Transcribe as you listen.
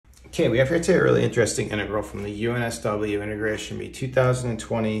Okay, we have here today a really interesting integral from the UNSW Integration Bee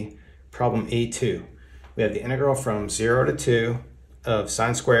 2020 problem A2. We have the integral from 0 to 2 of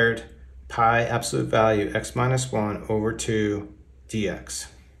sine squared pi absolute value x minus 1 over 2 dx.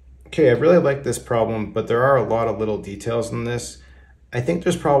 Okay, I really like this problem, but there are a lot of little details in this. I think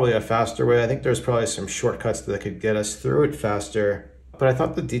there's probably a faster way. I think there's probably some shortcuts that could get us through it faster, but I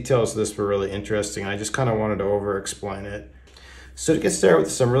thought the details of this were really interesting. I just kind of wanted to over-explain it. So to get started with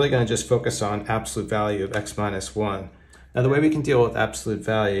this, I'm really going to just focus on absolute value of x minus 1. Now the way we can deal with absolute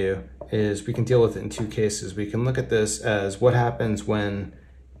value is we can deal with it in two cases. We can look at this as what happens when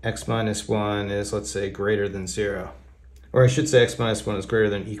x minus 1 is, let's say, greater than 0. Or I should say x minus 1 is greater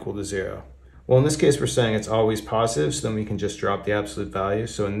than or equal to 0. Well, in this case, we're saying it's always positive, so then we can just drop the absolute value.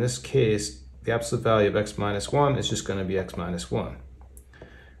 So in this case, the absolute value of x minus 1 is just going to be x minus 1.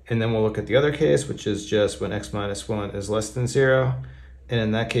 And then we'll look at the other case, which is just when x minus 1 is less than 0. And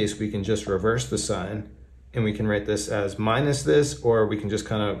in that case, we can just reverse the sign, and we can write this as minus this, or we can just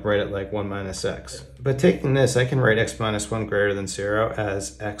kind of write it like 1 minus x. But taking this, I can write x minus 1 greater than 0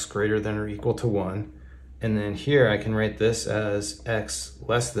 as x greater than or equal to 1. And then here I can write this as x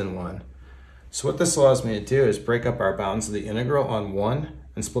less than 1. So what this allows me to do is break up our bounds of the integral on 1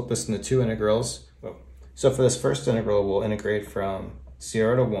 and split this into two integrals. So for this first integral, we'll integrate from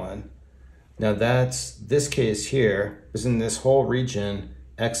 0 to 1. Now that's this case here, is in this whole region,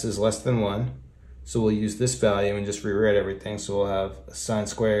 x is less than 1. So we'll use this value and just rewrite everything. So we'll have sine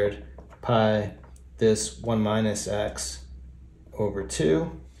squared pi, this 1 minus x over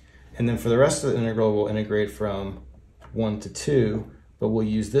 2. And then for the rest of the integral, we'll integrate from 1 to 2, but we'll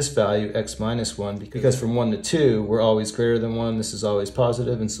use this value, x minus 1, because from 1 to 2, we're always greater than 1. This is always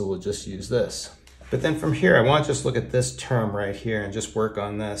positive, and so we'll just use this. But then from here, I want to just look at this term right here and just work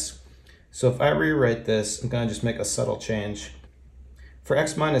on this. So if I rewrite this, I'm going to just make a subtle change. For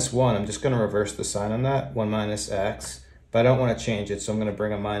x minus 1, I'm just going to reverse the sign on that, 1 minus x, but I don't want to change it, so I'm going to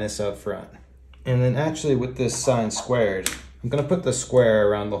bring a minus out front. And then actually with this sine squared, I'm going to put the square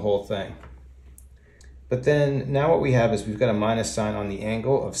around the whole thing. But then now what we have is we've got a minus sign on the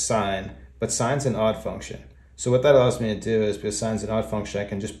angle of sine, but sine's an odd function. So what that allows me to do is, because sine's an odd function, I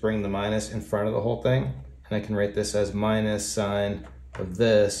can just bring the minus in front of the whole thing, and I can write this as minus sine of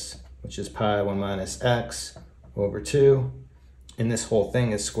this, which is pi 1 minus x over 2, and this whole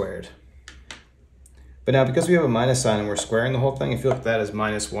thing is squared. But now because we have a minus sign and we're squaring the whole thing, if you look at that as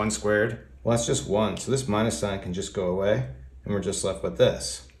minus 1 squared, well, that's just 1. So this minus sign can just go away, and we're just left with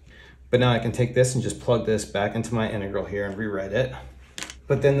this. But now I can take this and just plug this back into my integral here and rewrite it.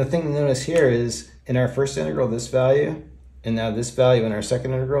 But then the thing to notice here is, in our first integral, this value, and now this value in our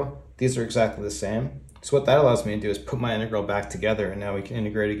second integral, these are exactly the same. So what that allows me to do is put my integral back together, and now we can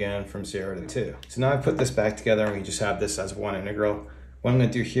integrate again from 0 to 2. So now I put this back together, and we just have this as one integral. What I'm going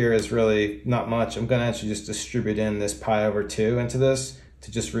to do here is really not much. I'm going to actually just distribute in this pi over 2 into this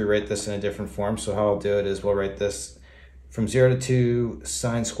to just rewrite this in a different form. So how I'll do it is we'll write this from 0 to 2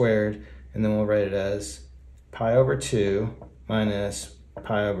 sine squared, and then we'll write it as pi over 2 minus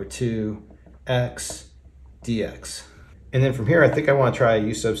pi over 2 x dx. And then from here, I think I want to try a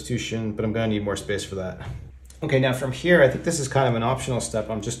u substitution, but I'm going to need more space for that. Okay, now from here, I think this is kind of an optional step.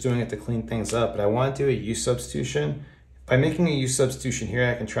 I'm just doing it to clean things up, but I want to do a u substitution. By making a u substitution here,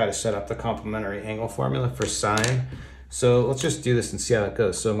 I can try to set up the complementary angle formula for sine. So let's just do this and see how it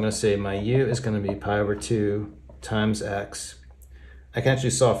goes. So I'm going to say my u is going to be pi over 2 times x. I can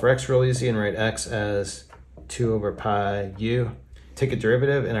actually solve for x real easy and write x as 2 over pi u. Take a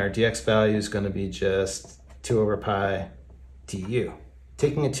derivative, and our dx value is going to be just 2 over pi du.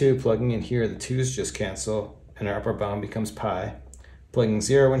 Taking a 2, plugging in here, the 2's just cancel, and our upper bound becomes pi. Plugging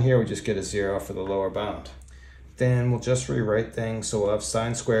 0 in here, we just get a 0 for the lower bound. Then we'll just rewrite things, so we'll have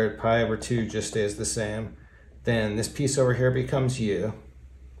sine squared pi over 2 just stays the same. Then this piece over here becomes u.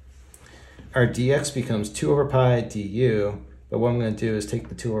 Our dx becomes 2 over pi du, but what I'm going to do is take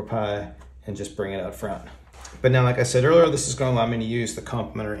the 2 over pi and just bring it out front. But now, like I said earlier, this is going to allow me to use the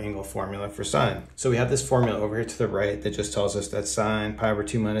complementary angle formula for sine. So we have this formula over here to the right that just tells us that sine pi over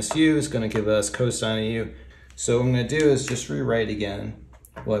 2 minus u is going to give us cosine of u. So what I'm going to do is just rewrite again.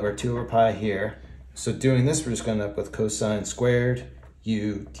 We'll have our 2 over pi here. So doing this, we're just going to end up with cosine squared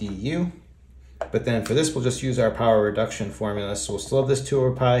u du. But then for this, we'll just use our power reduction formula. So we'll still have this 2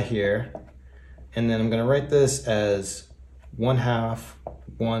 over pi here. And then I'm going to write this as 1/2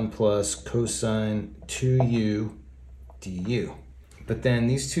 1 plus cosine 2u du. But then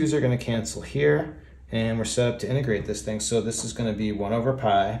these 2's are going to cancel here, and we're set up to integrate this thing. So this is going to be 1 over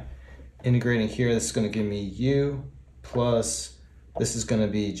pi. Integrating here, this is going to give me u plus, this is going to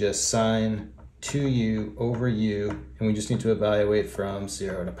be just sine 2u over u, and we just need to evaluate from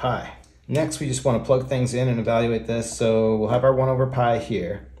 0 to pi. Next, we just want to plug things in and evaluate this. So we'll have our 1 over pi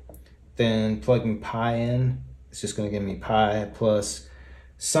here. Then plugging pi in, it's just going to give me pi plus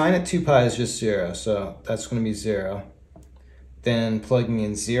sine at 2 pi is just 0, so that's going to be 0. Then plugging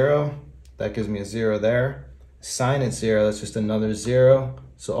in 0, that gives me a 0 there. Sine at 0, that's just another 0.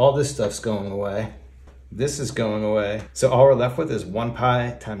 So all this stuff's going away. This is going away. So all we're left with is 1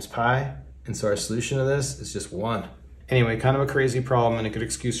 pi times pi. And so our solution to this is just 1. Anyway, kind of a crazy problem and a good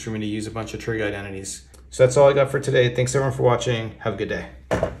excuse for me to use a bunch of trig identities. So that's all I got for today. Thanks everyone for watching. Have a good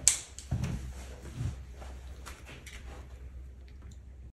day.